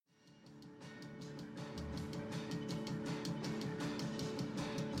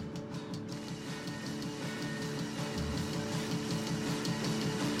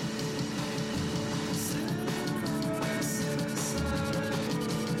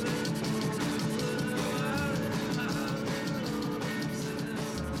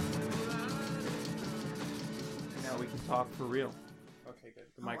talk for real. Okay, good.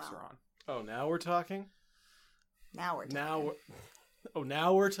 The mics are on. Oh, now we're talking? Now we're talking.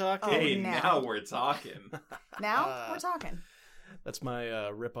 Now we're talking? Oh, Hey, now. now we're talking. Now we're talking. That's my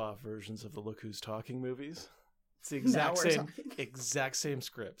rip-off versions of the Look Who's Talking movies. It's the Now exact same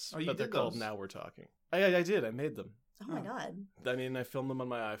scripts, Oh, you but they're did called those? Now We're Talking. I did. I made them. Oh my god. I mean, I filmed them on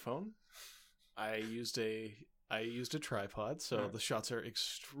my iPhone. I used a tripod, so the shots are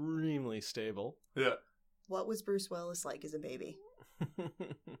extremely stable. Yeah. What was Bruce Willis like as a baby?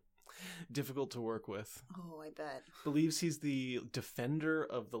 Difficult to work with. Oh, I bet. Believes he's the defender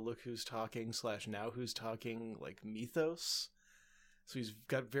of the Look Who's Talking / Now Who's Talking mythos. So he's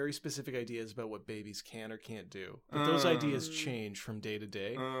got very specific ideas about what babies can or can't do. But those ideas change from day to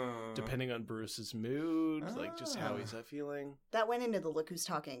day, depending on Bruce's mood, just how he's feeling. That went into the Look Who's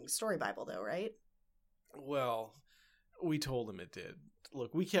Talking story Bible, though, right? Well, we told him it did.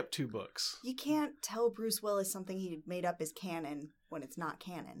 Look, we kept 2 books. You can't tell Bruce Willis something he made up as canon when it's not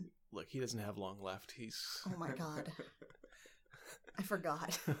canon. Look, he doesn't have long left. He's... Oh my god. I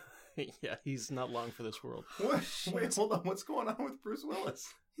forgot. Yeah, he's not long for this world. What? Wait, hold on. What's going on with Bruce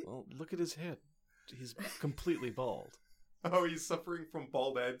Willis? Well, look at his head. He's completely bald. Oh, he's suffering from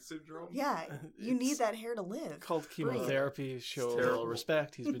bald head syndrome? Yeah, you need that hair to live. Called chemotherapy. Show a little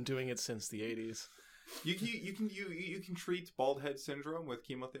respect. He's been doing it since the 80s. You can treat bald head syndrome with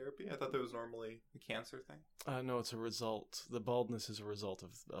chemotherapy? I thought that was normally a cancer thing. No, it's a result. The baldness is a result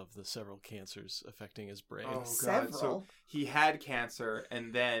of the several cancers affecting his brain. Oh, God. Several? So he had cancer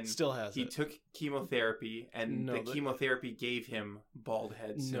and then Still has he it. took chemotherapy and the chemotherapy gave him bald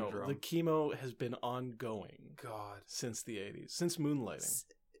head syndrome. No, the chemo has been ongoing. God. Since the 80s. Since Moonlighting.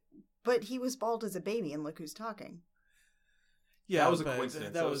 But he was bald as a baby in Look Who's Talking. Yeah, that was a but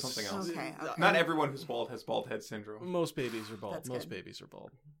coincidence. That was something else. Okay. Not everyone who's bald has bald head syndrome. Most babies are bald. That's Most good. babies are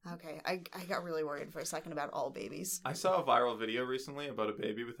bald. Okay, I got really worried for a second about all babies. I saw a viral video recently about a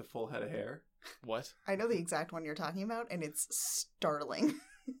baby with a full head of hair. What? I know the exact one you're talking about, and it's startling.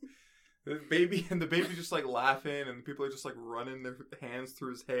 The baby's just laughing, and people are just running their hands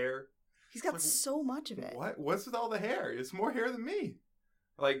through his hair. He's got so much of it. What? What's with all the hair? It's more hair than me.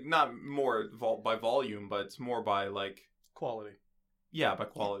 Not more by volume, but it's more by Quality. Yeah, by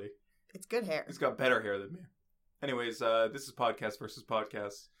quality. It's good hair. He's got better hair than me. Anyways, this is Podcast versus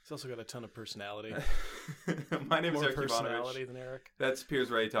Podcast. He's also got a ton of personality. My name is More Eric personality Ivanovich. than Eric. That's Piers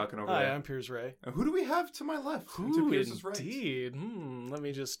Ray talking over Hi, there. I'm Piers Ray. And who do we have to my left? To Who Piers' right? indeed? Let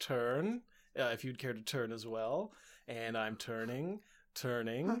me just turn. If you'd care to turn as well. And I'm turning,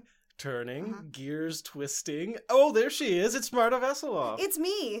 gears twisting. Oh, there she is. It's Marta Veseloff. It's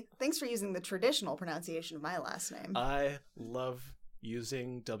me. Thanks for using the traditional pronunciation of my last name. I love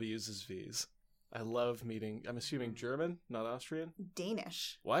using W's as V's. I love meeting. I'm assuming German, not Austrian.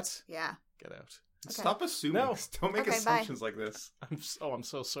 Danish. What? Yeah. Get out. Okay. Stop assuming. No. Don't make Okay, assumptions like this. I'm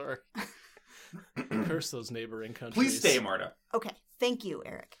so sorry. Curse those neighboring countries. Please stay, Marta. Okay. Thank you,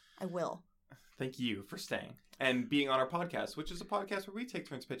 Eric. I will. Thank you for staying and being on our podcast, which is a podcast where we take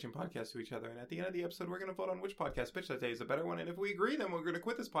turns pitching podcasts to each other. And at the end of the episode, we're going to vote on which podcast pitch that day is the better one. And if we agree, then we're going to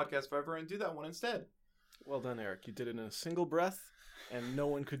quit this podcast forever and do that one instead. Well done, Eric. You did it in a single breath, and no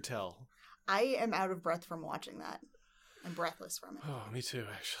one could tell. I am out of breath from watching that. I'm breathless from it. Oh, me too,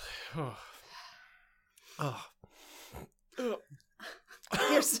 actually. Oh.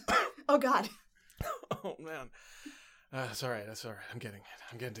 Here's... Oh, God. Oh, man. That's all right. I'm getting it.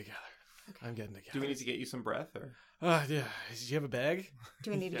 I'm getting together. Okay. I'm getting together. Do we need to get you some breath? Or Yeah. Do you have a bag? Do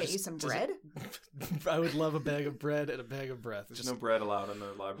we need to get you some Does bread? I would love a bag of bread and a bag of breath. there's no bread allowed in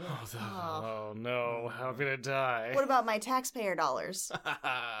the library. Oh, no. How can I die? What about my taxpayer dollars?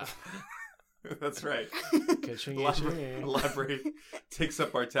 That's right. Catching The library takes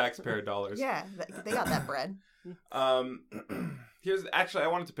up our taxpayer dollars. Yeah, they got that bread. I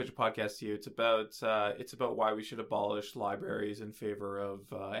wanted to pitch a podcast to you. It's about why we should abolish libraries in favor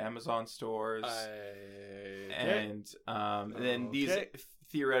of Amazon stores. And then these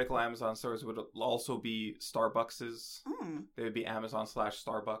theoretical Amazon stores would also be Starbucks's. They would be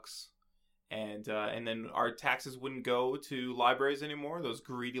Amazon/Starbucks. And then our taxes wouldn't go to libraries anymore, those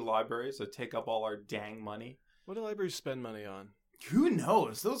greedy libraries that take up all our dang money. What do libraries spend money on? Who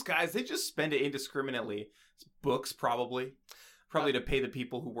knows? Those guys, they just spend it indiscriminately. It's books, probably to pay the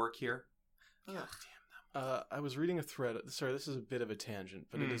people who work here. God damn that I was reading a thread. Sorry, this is a bit of a tangent,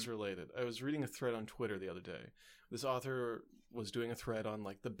 but it is related. I was reading a thread on Twitter the other day. This author was doing a thread on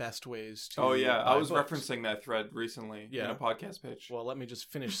like the best ways to. Oh yeah, I was books. referencing that thread recently in a podcast pitch. Well, let me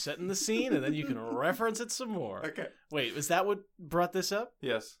just finish setting the scene, and then you can reference it some more. Okay. Wait, is that what brought this up?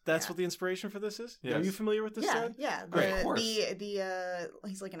 Yes. That's what the inspiration for this is? Yes. Are you familiar with this thread? Yeah. Of course.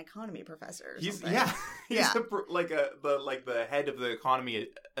 He's like an economy professor. Or He's something. he's the head of the economy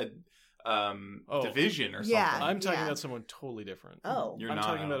division or something. Yeah. I'm talking about someone totally different. Oh. You're I'm not,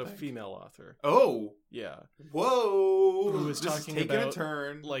 talking I about don't a think. female author. Oh. Yeah. Whoa. Who was This is talking taking about a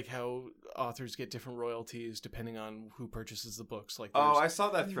turn. like how authors get different royalties depending on who purchases the books. Like, Oh, I saw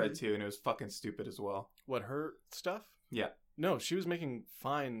that thread too, and it was fucking stupid as well. what, her stuff? Yeah. No, she was making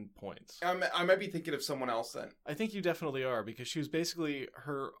fine points. I might be thinking of someone else then. I think you definitely are, because she was basically,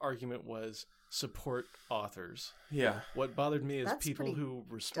 her argument was support authors. Yeah. What bothered me is That's people pretty who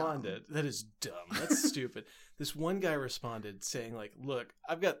responded. That is dumb. That's stupid. This one guy responded saying, like, look,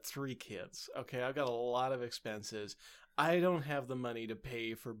 I've got 3 kids. Okay, I've got a lot of expenses. I don't have the money to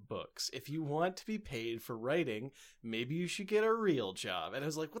pay for books. If you want to be paid for writing, maybe you should get a real job. And I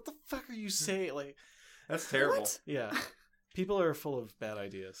was like, what the fuck are you saying? Like, That's terrible. What? yeah. People are full of bad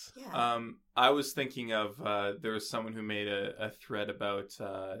ideas. Yeah. I was thinking of there was someone who made a thread about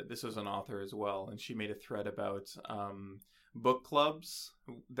this was an author as well, and she made a thread about book clubs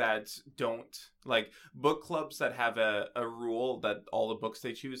that don't book clubs that have a rule that all the books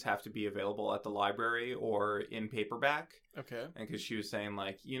they choose have to be available at the library or in paperback. Okay. And because she was saying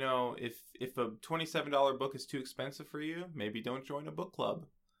if a $27 book is too expensive for you, maybe don't join a book club.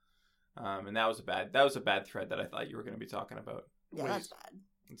 And that was a bad thread that I thought you were going to be talking about. Yeah, that's bad.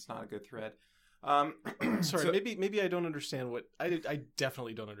 It's not a good thread. Sorry, maybe I don't understand what I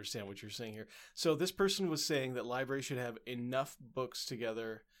definitely don't understand what you're saying here. So this person was saying that libraries should have enough books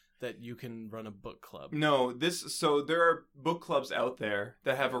together that you can run a book club. No, so there are book clubs out there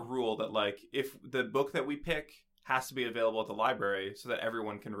that have a rule that if the book that we pick has to be available at the library so that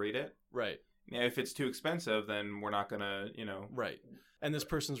everyone can read it. Right. Now, if it's too expensive, then we're not gonna, Right. And this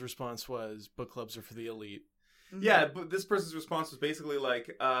person's response was, book clubs are for the elite. Mm-hmm. Yeah, but this person's response was basically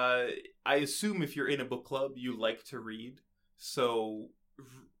I assume if you're in a book club, you like to read, so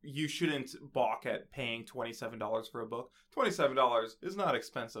you shouldn't balk at paying $27 for a book. $27 is not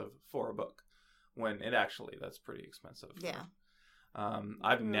expensive for a book, when that's pretty expensive. Yeah.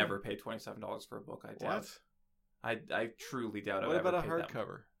 I've never paid $27 for a book. I doubt. What? I truly doubt. What I've about a ever paid that much.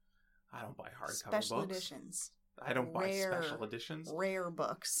 hardcover? I don't buy hardcover Special books. editions. I don't buy special editions. Rare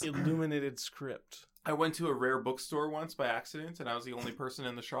books. Illuminated script. I went to a rare bookstore once by accident, and I was the only person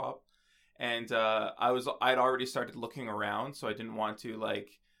in the shop. And I'd already started looking around, so I didn't want to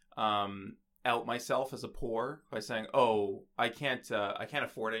out myself as a poor by saying, "Oh, I can't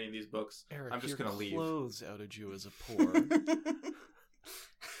afford any of these books. Eric, I'm just gonna leave." Clothes outed you as a poor.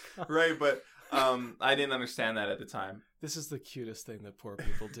 Right, but I didn't understand that at the time. This is the cutest thing that poor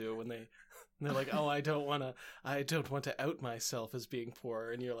people do when they're like, "Oh, I don't want to out myself as being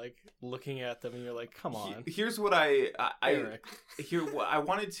poor," and you're like looking at them and you're like, "Come on." Here's what Eric.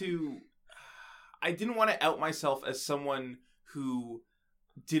 I didn't want to out myself as someone who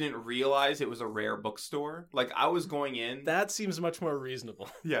didn't realize it was a rare bookstore. I was going in. That seems much more reasonable.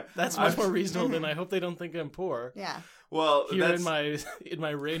 Yeah, that's much more reasonable than I hope they don't think I'm poor. Yeah. Well, here in my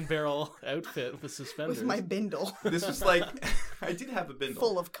rain barrel outfit with suspenders, with my bindle. This was I did have a bindle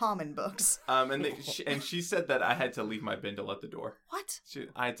full of common books. And she said that I had to leave my bindle at the door. What?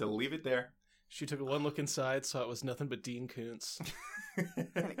 I had to leave it there. She took one look inside, saw it was nothing but Dean Koontz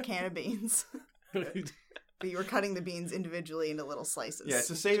and a can of beans. But you were cutting the beans individually into little slices. Yeah,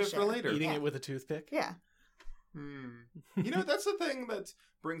 to save it for later. Eating it with a toothpick. Yeah. That's the thing that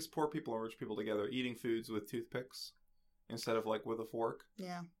brings poor people and rich people together: eating foods with toothpicks instead of with a fork.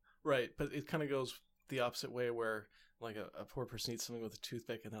 Yeah. Right, but it kind of goes the opposite way, where a poor person eats something with a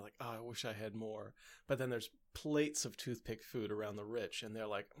toothpick and they're like, "Oh, I wish I had more." But then there's plates of toothpick food around the rich, and they're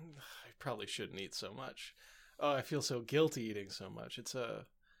like, "I probably shouldn't eat so much. Oh, I feel so guilty eating so much."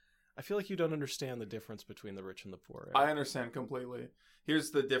 I feel like you don't understand the difference between the rich and the poor. Right? I understand completely.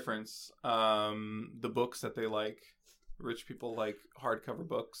 Here's the difference. The books that they like. Rich people like hardcover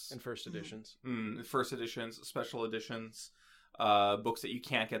books. And first editions. First editions, special editions. Books that you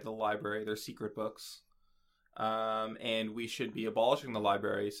can't get at the library. They're secret books. And we should be abolishing the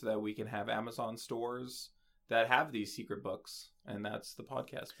library so that we can have Amazon stores that have these secret books. And that's the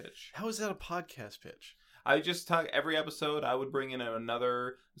podcast pitch. How is that a podcast pitch? I just talk every episode. I would bring in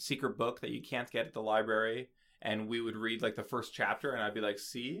another secret book that you can't get at the library, and we would read the first chapter, and I'd be like,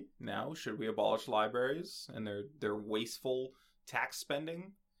 "See, now should we abolish libraries and their wasteful tax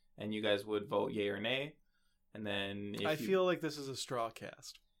spending?" And you guys would vote yay or nay. And then I feel like this is a straw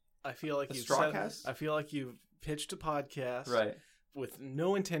cast. I feel like you've pitched a podcast right. with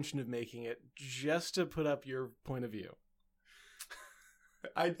no intention of making it, just to put up your point of view.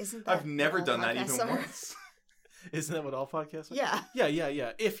 I've never done that even once. Isn't that what all podcasts are? Yeah.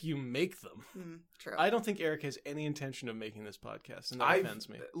 Yeah. If you make them. True. I don't think Eric has any intention of making this podcast, and that offends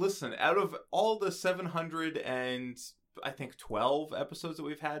me. Listen, out of all the 712 episodes that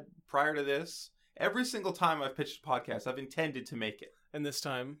we've had prior to this, every single time I've pitched a podcast, I've intended to make it. And this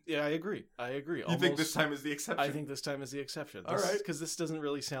time, yeah, I agree. You think this time is the exception? I think this time is the exception. All right. Because this doesn't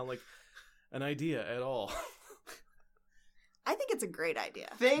really sound like an idea at all. I think it's a great idea.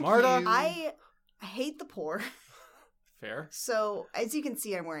 Thank Marta. you. I hate the poor. Fair. So, as you can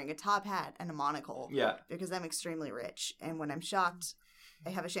see, I'm wearing a top hat and a monocle. Yeah. Because I'm extremely rich. And when I'm shocked, I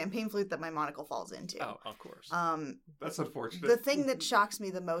have a champagne flute that my monocle falls into. Oh, of course. That's unfortunate. The thing that shocks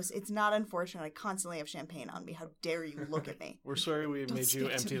me the most, it's not unfortunate. I constantly have champagne on me. How dare you look at me? We're sorry we Don't made you speak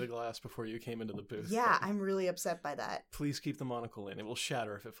to empty me. the glass before you came into the booth. Yeah, I'm really upset by that. Please keep the monocle in. It will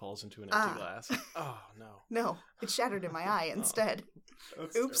shatter if it falls into an empty glass. Oh, no. No, it shattered in my eye instead.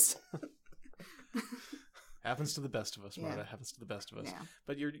 That's Oops. Happens to the best of us, Marta. Yeah. Happens to the best of us. Yeah.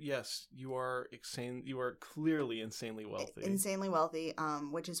 But you are insane. You are clearly insanely wealthy. Insanely wealthy,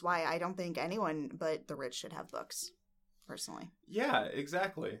 which is why I don't think anyone but the rich should have books, personally. Yeah,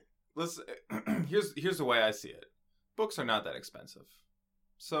 exactly. Listen, here's the way I see it. Books are not that expensive.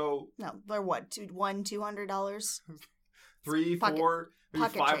 So No, they're what? $200? $300, Pocket- $400, maybe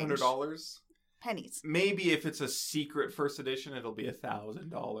pocket $500. Pennies. Maybe if it's a secret first edition, it'll be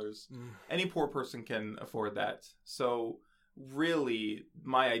 $1,000. Any poor person can afford that. So really,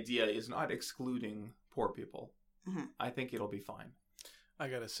 my idea is not excluding poor people. Mm-hmm. I think it'll be fine. I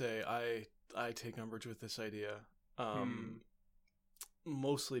gotta say, I take umbrage with this idea.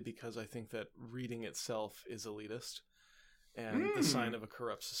 Mostly because I think that reading itself is elitist and the sign of a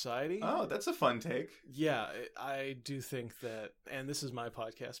corrupt society. Oh, that's a fun take. Yeah, I do think that, and this is my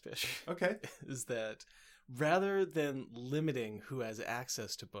podcast pitch. Okay. Is that rather than limiting who has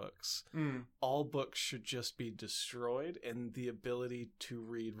access to books, all books should just be destroyed and the ability to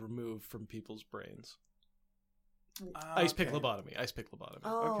read removed from people's brains. Ice pick lobotomy.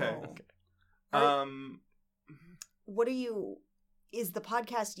 Oh. Okay. What are you... Is the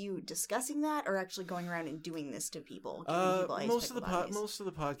podcast you discussing that, or actually going around and doing this to people? Most of the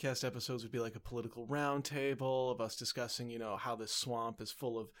podcast episodes would be like a political roundtable of us discussing, how this swamp is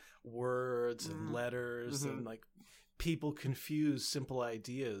full of words and letters, and like people confuse simple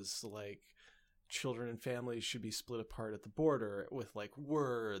ideas like children and families should be split apart at the border with like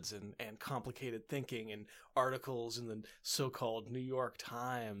words and complicated thinking and articles in the so-called New York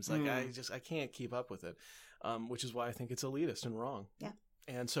Times. Like I can't keep up with it. Which is why I think it's elitist and wrong. Yeah.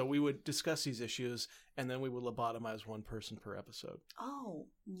 And so we would discuss these issues, and then we would lobotomize one person per episode. Oh,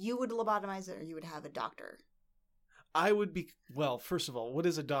 you would lobotomize it, or you would have a doctor? I would be... Well, first of all, what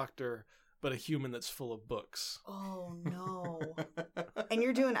is a doctor but a human that's full of books? Oh, no. And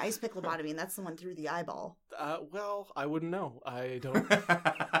you're doing ice pick lobotomy, and that's the one through the eyeball. Well, I wouldn't know. I don't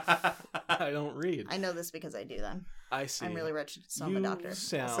read. I know this because I do then. I see. I'm really rich, so I'm a doctor. You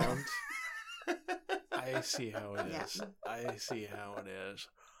sound... I see how it is. Yeah. I see how it is.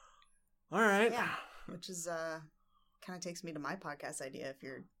 All right. Yeah, which is kind of takes me to my podcast idea. If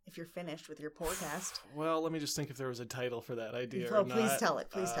you're finished with your podcast, well, let me just think if there was a title for that idea. Oh, or not. please tell it.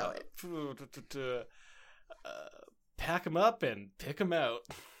 Please tell it. Pack them up and pick them out.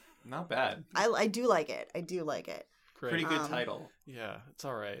 Not bad. I do like it. Great. Pretty good title. Yeah, it's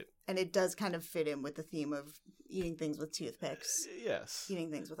all right. And it does kind of fit in with the theme of eating things with toothpicks. Yes.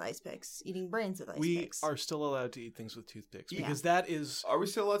 Eating things with ice picks. Eating brains with ice picks. We are still allowed to eat things with toothpicks because that is... Are we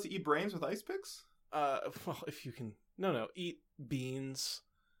still allowed to eat brains with ice picks? Well, if you can... No, eat beans.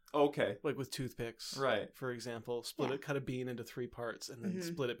 Okay. Like with toothpicks. Right. For example, cut a bean into 3 parts and then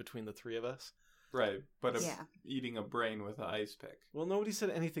split it between the 3 of us. Right, but eating a brain with an ice pick. Well, nobody said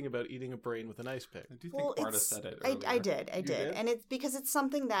anything about eating a brain with an ice pick. I do think Marta said it earlier. I did. And it's because it's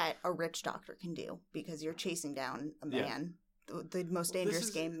something that a rich doctor can do, because you're chasing down a man, the most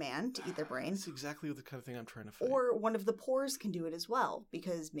dangerous game man, to eat their brain. That's exactly the kind of thing I'm trying to fight. Or one of the poors can do it as well,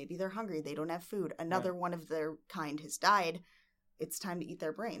 because maybe they're hungry, they don't have food. Another one of their kind has died. It's time to eat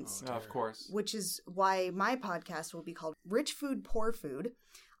their brains. Oh, of course. Which is why my podcast will be called Rich Food, Poor Food.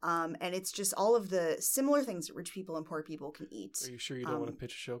 And it's just all of the similar things that rich people and poor people can eat. Are you sure you don't want to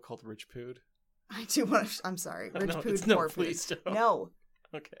pitch a show called Rich Pood? I do want to. I'm sorry. Rich Pood, Poor Food. Don't. No.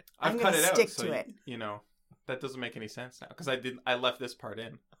 Okay. I've cut it out, stick to it. That doesn't make any sense now because I left this part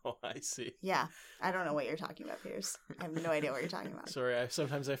in. Oh, I see. Yeah, I don't know what you're talking about, Piers. I have no idea what you're talking about. Sorry,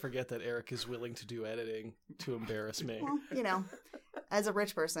 sometimes I forget that Eric is willing to do editing to embarrass me. Well, as a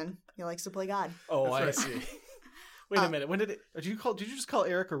rich person, he likes to play God. Oh, I see. Wait a minute. When did you just call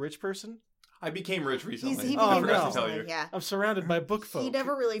Eric a rich person? I became rich recently. I forgot to tell you. Yeah. I'm surrounded by book folk. He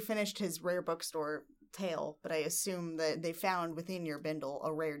never really finished his rare bookstore tale, but I assume that they found within your bindle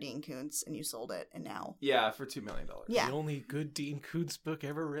a rare Dean Koontz and you sold it, and now... Yeah, for $2 million. Yeah. The only good Dean Koontz book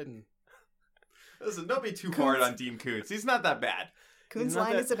ever written. Listen, don't be too hard on Dean Koontz. He's not that bad. Koontz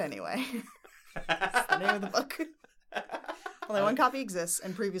line is it anyway. That's the name of the book. Only one copy exists,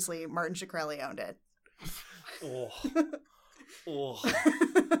 and previously Martin Shkreli owned it.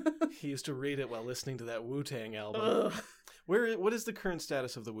 He used to read it while listening to that Wu-Tang album. What is the current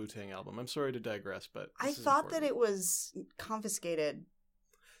status of the Wu-Tang album? I'm sorry to digress, but I thought that it was confiscated.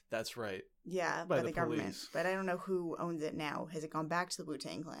 That's right. Yeah, by the government. Police. But I don't know who owns it now. Has it gone back to the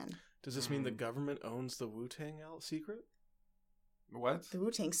Wu-Tang Clan? Does this mean the government owns the Wu-Tang secret? What? The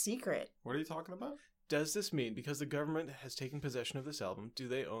Wu-Tang secret. What are you talking about? Does this mean because the government has taken possession of this album, do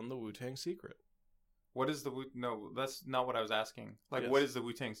they own the Wu-Tang secret? What is the No, that's not what I was asking. Like, Yes. What is the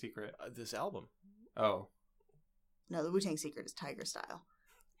Wu-Tang secret? This album. Oh. No, the Wu-Tang secret is Tiger Style.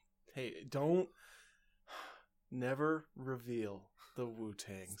 Hey, never reveal the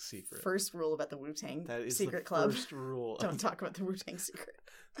Wu-Tang secret. First rule about the Wu-Tang That is secret the club. first rule. Don't talk about the Wu-Tang secret.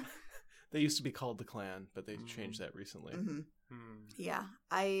 They used to be called the Clan, but they changed that recently. Mm-hmm. Yeah,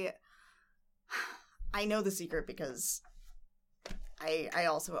 I know the secret because I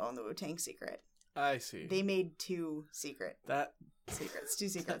also own the Wu-Tang secret. I see. They made two secrets. Two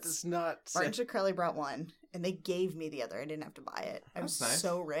secrets. That does not. Martin Shkreli brought one, and they gave me the other. I didn't have to buy it. I was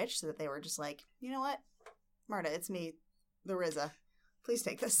so rich that they were just like, you know what, Marta, it's me, the RZA. Please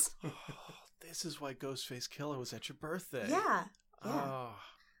take this. This is why Ghostface Killer was at your birthday. Yeah. Oh,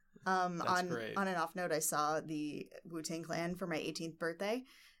 on great. On an off note, I saw the Wu-Tang Clan for my 18th birthday,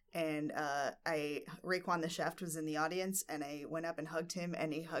 and Raekwon the chef was in the audience, and I went up and hugged him,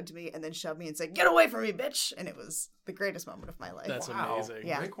 and he hugged me and then shoved me and said, "Get away from me, bitch!" And it was the greatest moment of my life. That's amazing.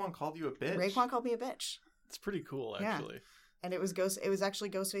 Yeah. Raekwon called you a bitch? Raekwon called me a bitch. It's pretty cool, actually. Yeah. And it was actually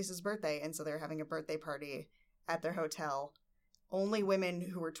Ghostface's birthday, and so they were having a birthday party at their hotel. Only women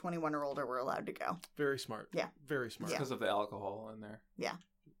who were 21 or older were allowed to go. Very smart. Yeah. Very smart. Because of the alcohol in there. Yeah.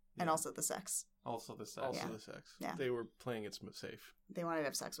 And also the sex. Also the sex. The sex. Yeah. They were playing it safe. They wanted to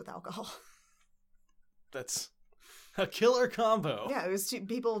have sex with alcohol. That's a killer combo. Yeah, it was two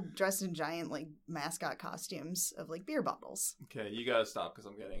people dressed in giant, like, mascot costumes of, like, beer bottles. Okay, you gotta stop because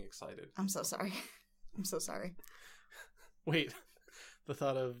I'm getting excited. I'm so sorry. I'm so sorry. Wait, the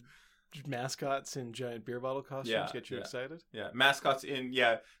thought of mascots in giant beer bottle costumes get you excited? Yeah, mascots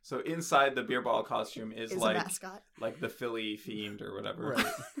so inside the beer bottle costume is like a mascot. Like the Philly Fiend or whatever. Right.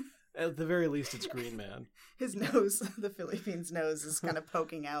 At the very least, it's Green Man. His nose, the Philly Fiend's nose, is kind of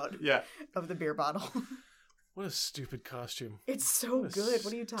poking out of the beer bottle. What a stupid costume. It's so good.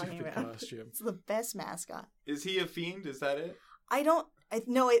 What are you talking about? Costume. It's the best mascot. Is he a fiend? Is that it?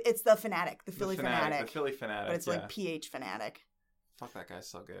 No, it's the Fanatic, the Philly Fanatic. The Philly Fanatic, but it's like PH Fanatic. Fuck, that guy's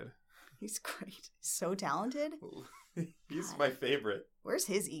so good. He's great. He's so talented. He's my favorite. Where's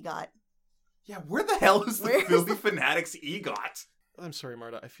his EGOT? Yeah, where the hell is the Philly Fanatic's EGOT? I'm sorry,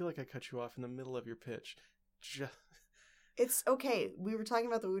 Marta. I feel like I cut you off in the middle of your pitch. It's okay. We were talking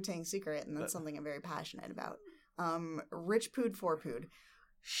about the Wu-Tang secret, and that's something I'm very passionate about. Rich Food, Poor Food.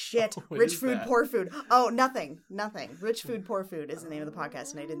 Shit. Rich Food, Poor Food. Oh, nothing. Rich Food, Poor Food is the name of the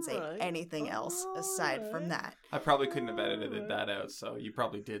podcast, and I didn't say anything else aside from that. I probably couldn't have edited that out, so you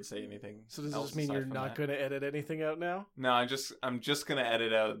probably did say anything. So does this mean you're not going to edit anything out now? No, I'm just going to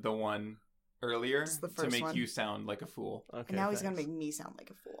edit out the one earlier to make one. You sound like a fool. Okay, and now he's going to make me sound like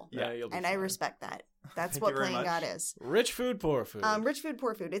a fool. Yeah, and fine. I respect that. That's what playing God is. Rich Food, Poor Food. Rich Food,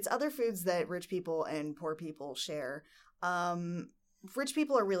 Poor Food. It's other foods that rich people and poor people share. Rich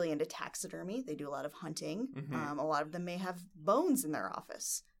people are really into taxidermy. They do a lot of hunting. Mm-hmm. A lot of them may have bones in their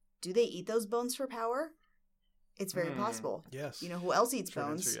office. Do they eat those bones for power? It's very possible. Yes. You know who else eats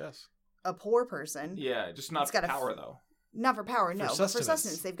bones? Answer, yes. A poor person. Yeah, just not for power, though. Not for power, no. But for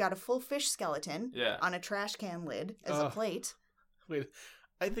sustenance. They've got a full fish skeleton on a trash can lid as a plate. Wait,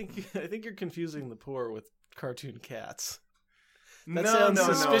 I think you're confusing the poor with cartoon cats. That sounds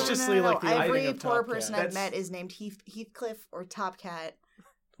suspiciously like the every poor person I've met is named Heathcliff or Topcat.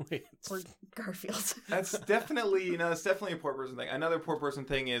 Wait, or Garfield. That's definitely it's definitely a poor person thing. Another poor person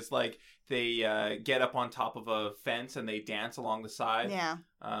thing is like they get up on top of a fence and they dance along the side. Yeah.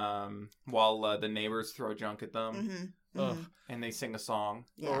 While the neighbors throw junk at them. Mm-hmm. Mm-hmm. And they sing a song.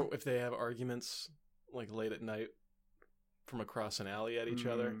 Yeah. Or if they have arguments like late at night from across an alley at each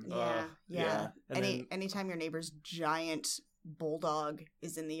other. Yeah. Anytime your neighbor's giant bulldog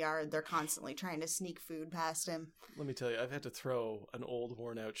is in the yard, they're constantly trying to sneak food past him. Let me tell you, I've had to throw an old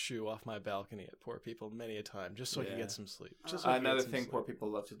worn out shoe off my balcony at poor people many a time just so I could get some sleep. Another thing poor people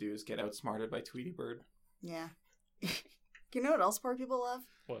love to do is get outsmarted by Tweety Bird. Yeah. You know what else poor people love?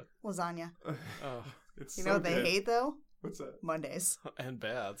 What? Lasagna. Oh, it's you know what they hate though? What's that? Mondays. And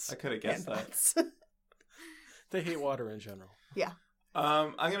baths. I could have guessed that. They hate water in general. Yeah.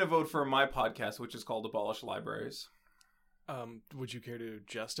 I'm going to vote for my podcast, which is called Abolish Libraries. Would you care to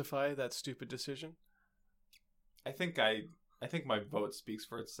justify that stupid decision? I think my vote speaks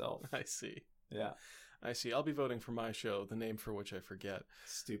for itself. I see. Yeah. I see. I'll be voting for my show, the name for which I forget.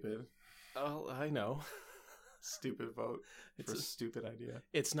 Stupid. Oh, I know. Stupid vote. It's a stupid idea.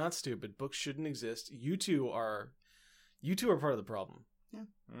 It's not stupid. Books shouldn't exist. You two are part of the problem. Yeah.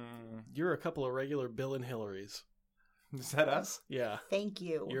 You're a couple of regular Bill and Hillarys. Is that us? Yeah. Thank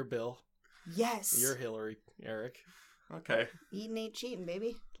you. You're Bill. Yes. You're Hillary, Eric. Okay. Eating ain't cheating,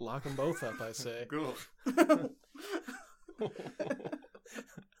 baby. Lock them both up, I say. Cool.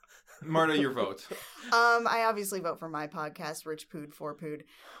 Marta, your vote. I obviously vote for my podcast, Rich Pood for Pood.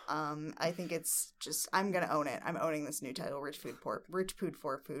 I think it's just, I'm gonna own it. I'm owning this new title, Rich Pood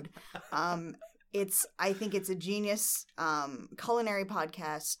for Pood. I think it's a genius culinary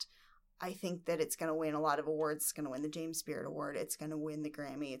podcast. I think that it's going to win a lot of awards. It's going to win the James Beard Award. It's going to win the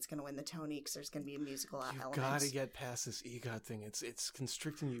Grammy. It's going to win the Tony because there's going to be a musical element. You've got to get past this EGOT thing. It's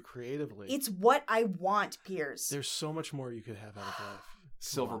constricting you creatively. It's what I want, Piers. There's so much more you could have out of life.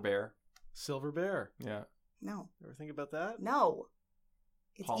 Silver Bear. Silver Bear. Yeah. No. Ever think about that? No.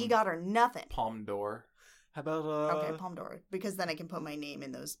 It's EGOT or nothing. Palme d'Or. How about Okay, Palme d'Or. Because then I can put my name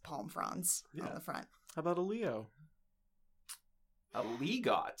in those palm fronds on the front. How about a Leo? A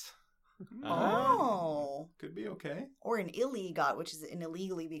Legot. Oh. Could be okay. Or an illegot, which is an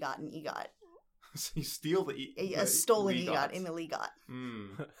illegally begotten EGOT. So you steal a stolen EGOT in the legot.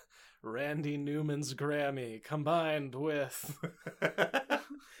 Randy Newman's Grammy combined with...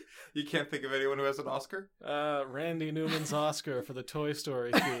 You can't think of anyone who has an Oscar? Randy Newman's Oscar for the Toy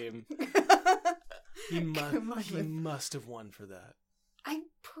Story theme. He must have won for that. I'm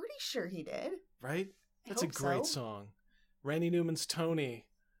pretty sure he did. Right? That's a great song. Randy Newman's Tony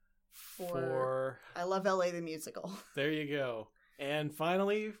for I Love LA the Musical. There you go. And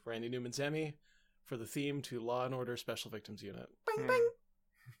finally, Randy Newman's Emmy for the theme to Law and Order Special Victims Unit. Bing, bing.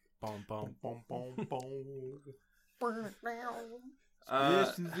 Boom, boom, boom, boom, boom.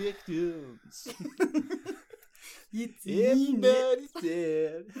 Special Victims. Everybody's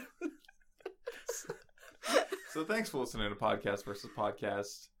dead. So thanks for listening to Podcast versus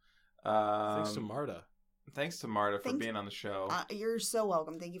Podcast. Thanks to Marta. Thanks to Marta for being on the show. You're so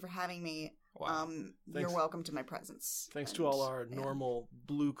welcome. Thank you for having me. Wow. You're welcome to my presence. Thanks to all our normal,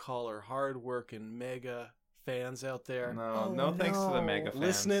 blue-collar, hard-working, mega fans out there. No thanks to the mega fans.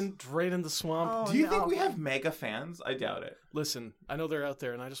 Listening right in the swamp. Do you think we have mega fans? I doubt it. Listen, I know they're out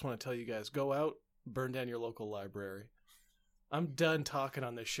there, and I just want to tell you guys, go out, burn down your local library. I'm done talking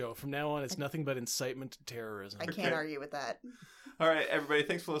on this show. From now on, it's nothing but incitement to terrorism. I can't argue with that. All right, everybody,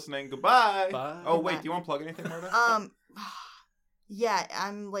 thanks for listening. Goodbye. Bye. Oh, wait, do you want to plug anything, Marta? Yeah,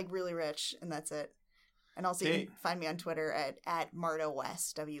 I'm like really rich, and that's it. And also, you can find me on Twitter at Marta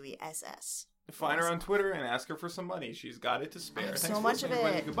West, WESS. Find her on Twitter and ask her for some money. She's got it to spare. I have Thanks so for much of listening,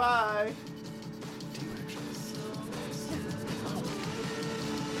 it. everybody. Goodbye.